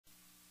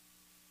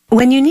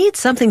When you need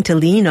something to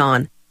lean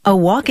on, a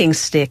walking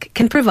stick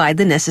can provide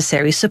the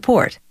necessary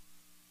support.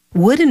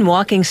 Wooden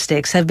walking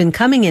sticks have been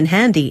coming in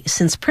handy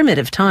since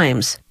primitive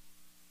times.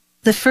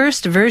 The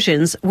first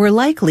versions were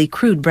likely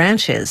crude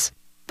branches,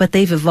 but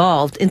they've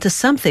evolved into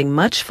something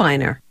much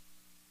finer.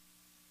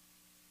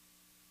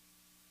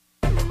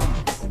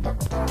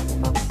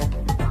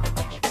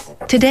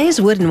 Today's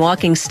wooden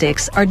walking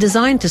sticks are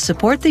designed to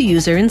support the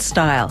user in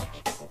style.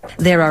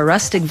 There are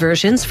rustic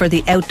versions for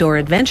the outdoor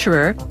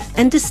adventurer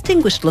and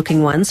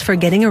distinguished-looking ones for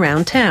getting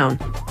around town.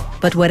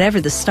 But whatever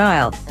the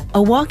style,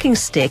 a walking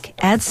stick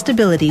adds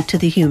stability to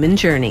the human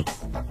journey.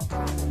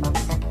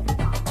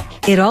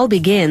 It all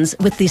begins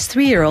with these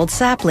 3-year-old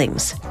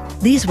saplings.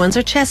 These ones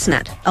are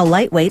chestnut, a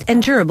lightweight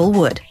and durable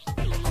wood.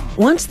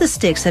 Once the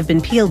sticks have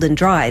been peeled and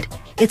dried,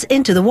 it's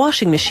into the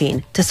washing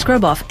machine to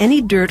scrub off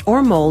any dirt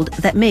or mold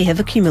that may have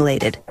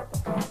accumulated.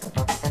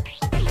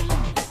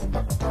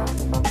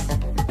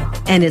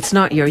 And it's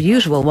not your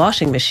usual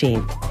washing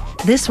machine.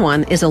 This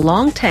one is a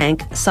long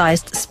tank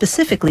sized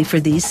specifically for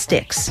these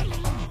sticks.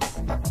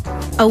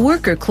 A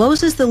worker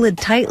closes the lid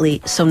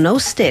tightly so no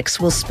sticks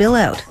will spill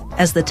out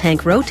as the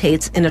tank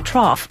rotates in a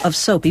trough of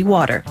soapy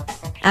water.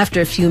 After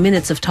a few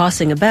minutes of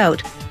tossing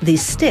about,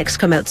 these sticks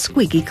come out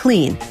squeaky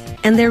clean,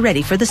 and they're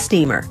ready for the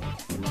steamer.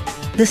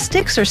 The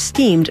sticks are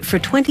steamed for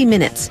 20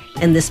 minutes,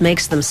 and this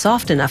makes them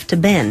soft enough to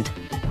bend.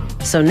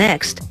 So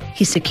next,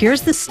 he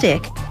secures the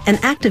stick and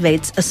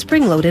activates a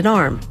spring-loaded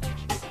arm.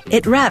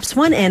 It wraps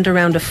one end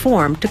around a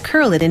form to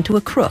curl it into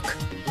a crook.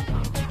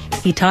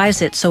 He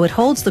ties it so it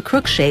holds the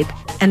crook shape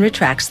and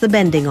retracts the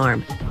bending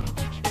arm.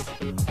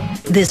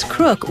 This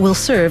crook will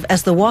serve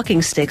as the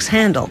walking stick's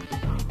handle.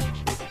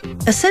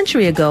 A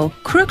century ago,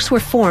 crooks were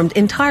formed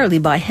entirely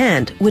by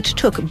hand, which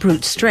took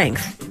brute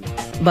strength.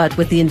 But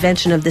with the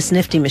invention of this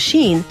nifty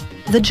machine,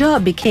 the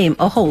job became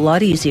a whole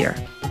lot easier.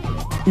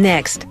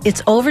 Next,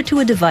 it's over to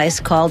a device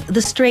called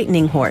the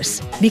straightening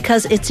horse,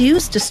 because it's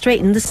used to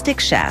straighten the stick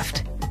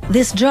shaft.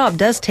 This job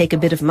does take a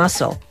bit of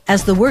muscle,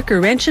 as the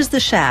worker wrenches the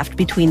shaft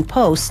between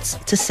posts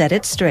to set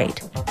it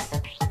straight.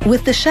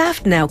 With the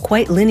shaft now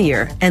quite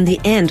linear and the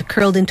end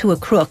curled into a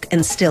crook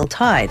and still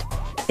tied,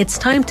 it's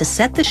time to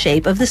set the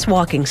shape of this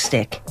walking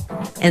stick.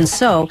 And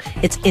so,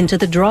 it's into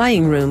the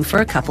drying room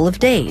for a couple of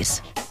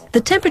days. The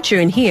temperature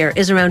in here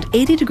is around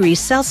 80 degrees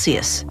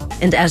Celsius,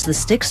 and as the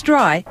sticks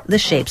dry, the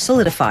shape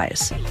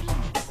solidifies.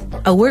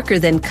 A worker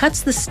then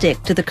cuts the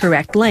stick to the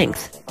correct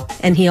length,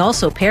 and he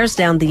also pares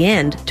down the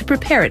end to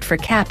prepare it for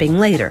capping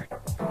later.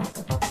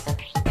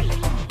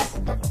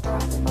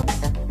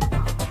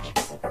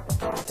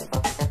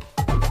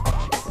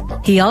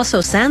 He also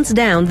sands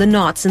down the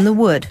knots in the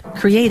wood,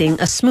 creating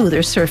a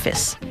smoother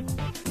surface.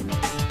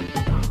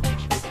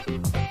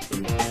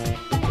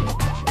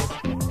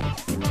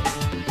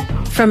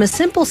 From a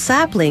simple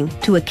sapling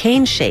to a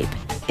cane shape,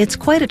 it's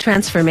quite a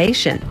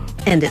transformation,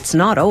 and it's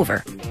not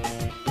over.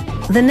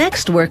 The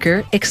next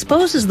worker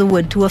exposes the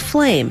wood to a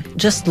flame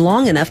just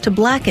long enough to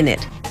blacken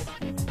it.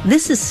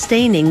 This is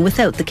staining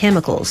without the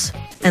chemicals,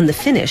 and the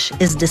finish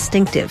is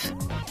distinctive.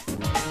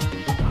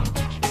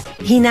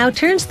 He now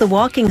turns the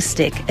walking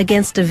stick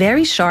against a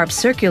very sharp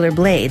circular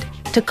blade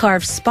to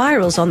carve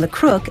spirals on the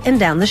crook and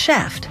down the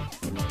shaft.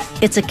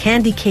 It's a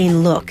candy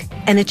cane look,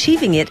 and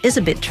achieving it is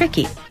a bit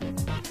tricky.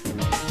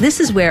 This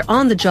is where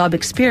on-the-job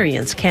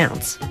experience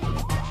counts.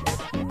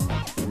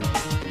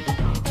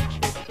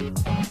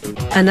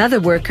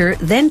 Another worker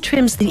then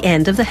trims the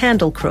end of the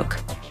handle crook.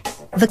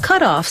 The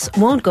cut-offs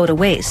won't go to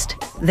waste.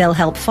 They'll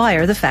help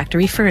fire the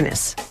factory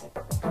furnace.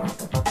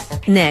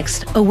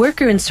 Next, a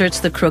worker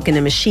inserts the crook in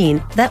a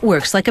machine that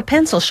works like a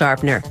pencil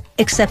sharpener,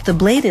 except the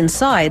blade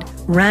inside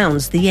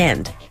rounds the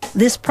end.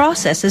 This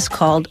process is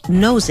called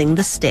nosing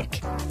the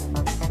stick.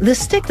 The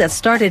stick that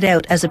started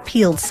out as a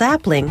peeled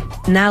sapling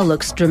now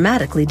looks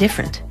dramatically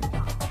different.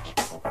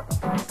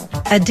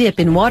 A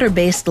dip in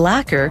water-based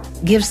lacquer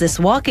gives this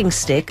walking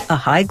stick a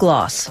high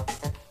gloss.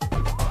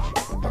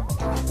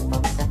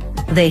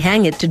 They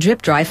hang it to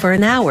drip dry for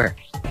an hour,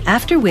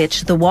 after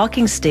which the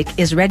walking stick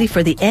is ready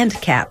for the end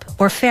cap,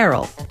 or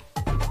ferrule.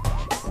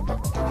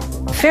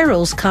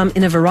 Ferrules come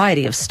in a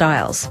variety of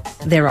styles.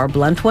 There are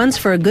blunt ones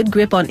for a good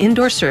grip on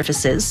indoor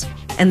surfaces,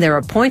 and there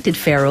are pointed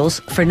ferrules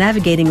for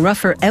navigating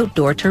rougher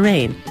outdoor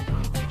terrain.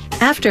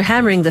 After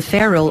hammering the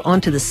ferrule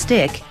onto the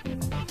stick,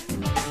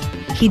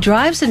 he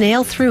drives a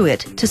nail through it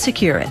to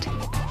secure it.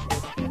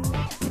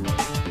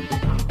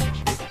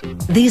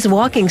 These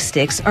walking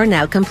sticks are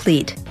now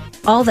complete.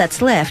 All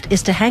that's left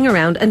is to hang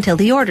around until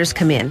the orders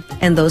come in,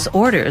 and those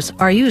orders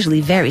are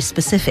usually very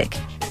specific.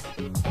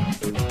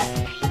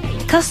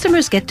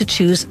 Customers get to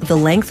choose the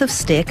length of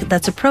stick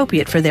that's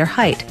appropriate for their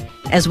height,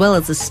 as well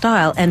as the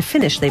style and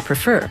finish they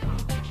prefer.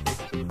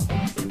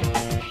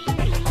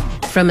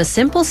 From a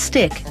simple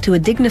stick to a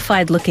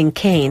dignified-looking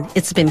cane,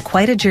 it's been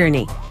quite a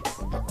journey.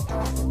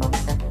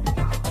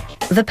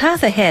 The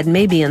path ahead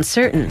may be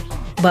uncertain,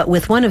 but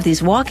with one of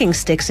these walking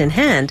sticks in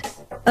hand,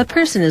 a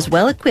person is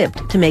well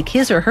equipped to make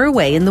his or her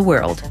way in the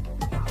world.